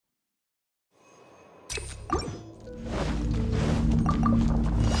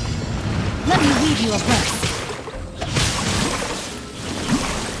you a verse.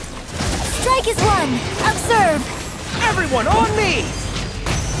 Strike is one! Observe! Everyone on me!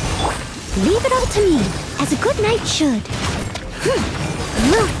 Leave it all to me, as a good knight should.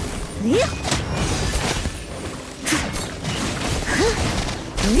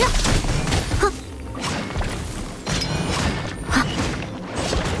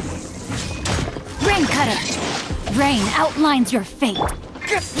 Rain Cutter! Rain outlines your fate.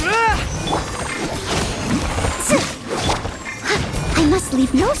 I must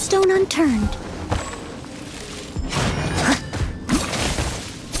leave no stone unturned.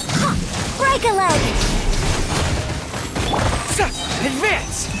 Break a leg!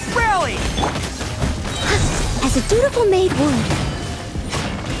 Advance! Rally! As a dutiful maid would.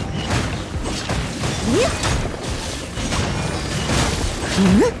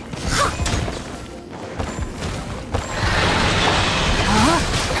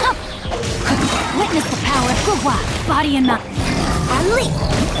 Witness the power of Gugwa, body and mind. Ali!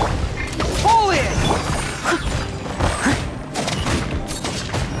 Pull in!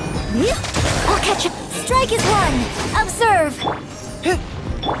 I'll catch it. Strike is one! Observe!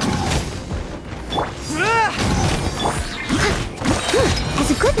 As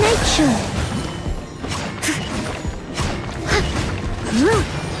a good knight should.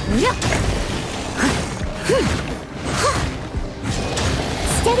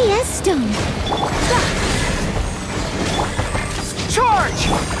 Steady as stone. Charge!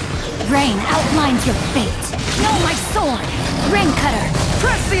 Rain outlines your fate. Know my sword! Rain Cutter!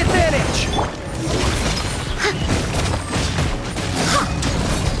 Press the advantage!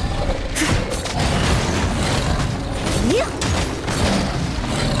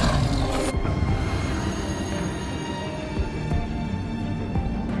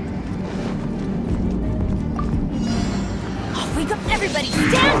 Off we go! Everybody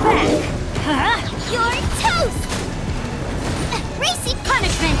stand back! Huh? You're toast! Racy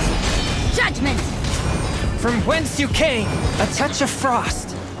punishment! Judgment! From whence you came, a touch of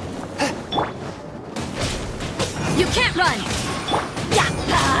frost. You can't run! Yeah!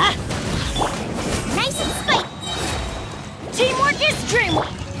 Nice and spite! Teamwork is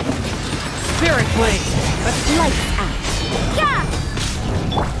dreamwork! Spirit Blade! Lights out! Yeah!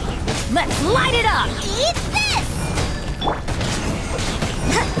 Let's light it up! Eat this!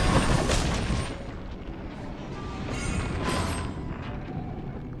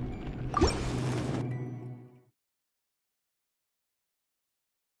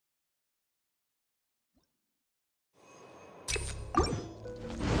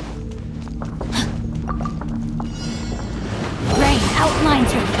 Rain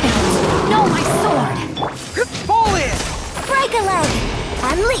outlines your fate. Know my sword! Pull in! Break a leg!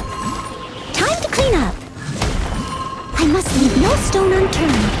 Unleash! Time to clean up! I must leave no stone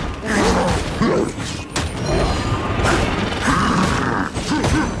unturned.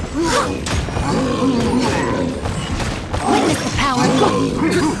 Witness the power of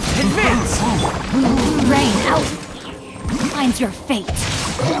Advance! Rain outlines your fate.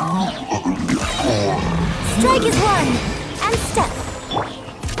 Strike is one! And step!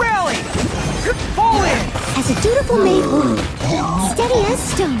 Rally! Pull in! As a dutiful maid would. Steady as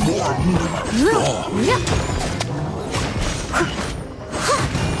stone.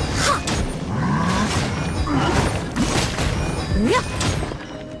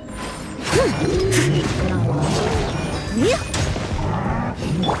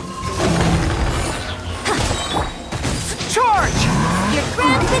 Charge!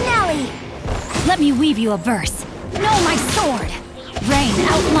 Grand finale! Let me weave you a verse. Know my sword! Rain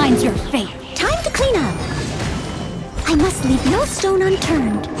outlines your fate. Time to clean up! I must leave no stone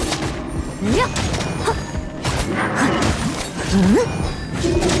unturned.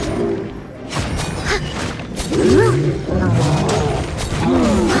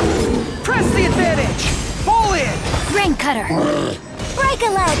 Press the advantage! Pull in! Rain Cutter! Break a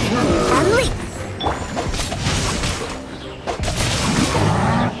leg! Unleash!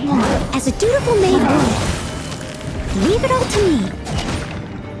 As a dutiful maid would. Leave it all to me.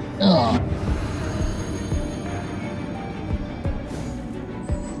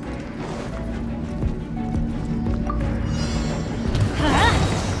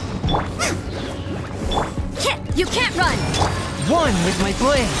 You can't run! One with my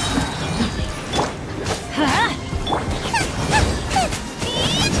blade! Huh?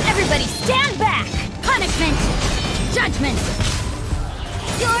 Everybody stand back! Punishment! Judgment!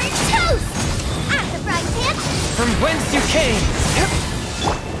 You're toast! At the frying pan! From whence you came!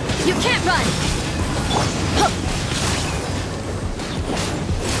 You can't run!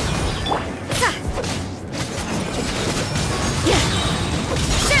 Huh.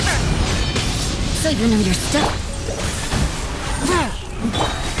 Shiver! You know your stuff.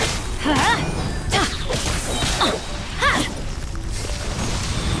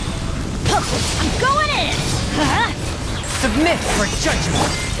 I'm going in! Submit for judgment!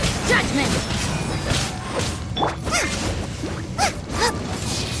 Judgment!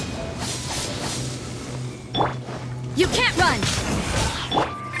 You can't run!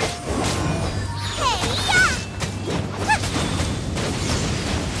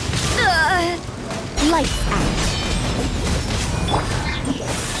 Lights out.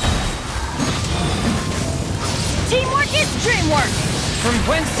 Teamwork is dreamwork! From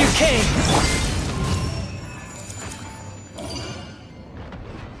whence you came!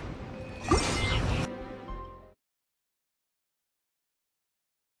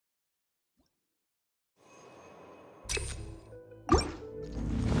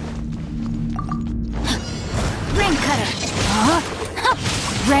 Rain cutter!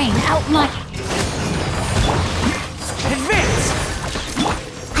 Rain outline! Advance!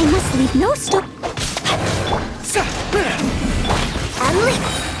 I must leave no stone. Unleash.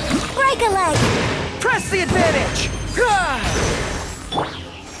 Break a leg. Press the advantage!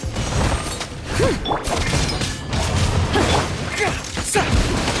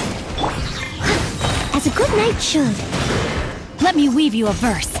 As a good knight should. Let me weave you a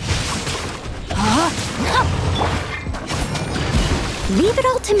verse. Leave it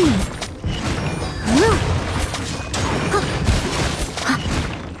all to me.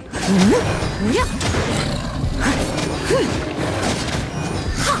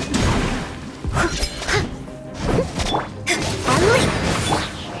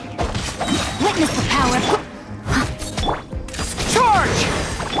 Witness the power of... Charge!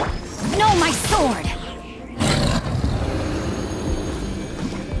 No, my sword!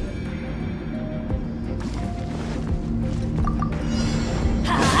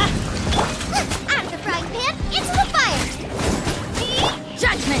 Out of the frying pan, into the fire!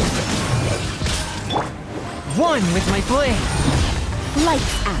 Judgment! One with my blade!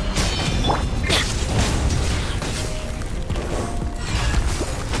 Lights out.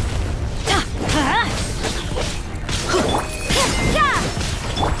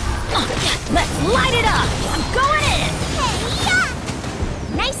 Let's light it up! I'm going in!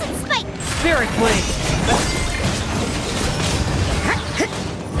 Nice and spiky. Spirit blade!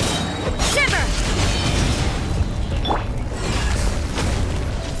 Shiver!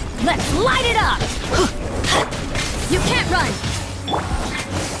 Let's light it up! You can't run!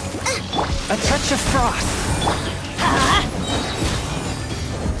 A touch of frost!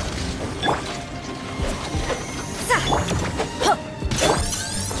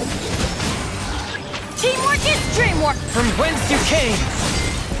 Teamwork is dreamwork! From whence you came!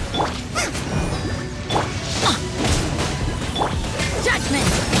 Judgment!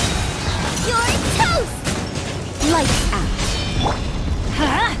 You're toast! Lights out.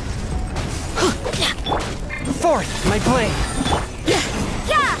 Forth, my blade!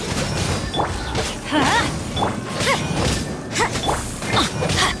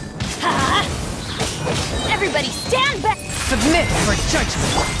 Everybody stand back! Submit for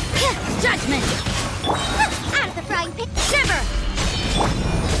judgment! Judgment! Out of the frying pan. Shiver!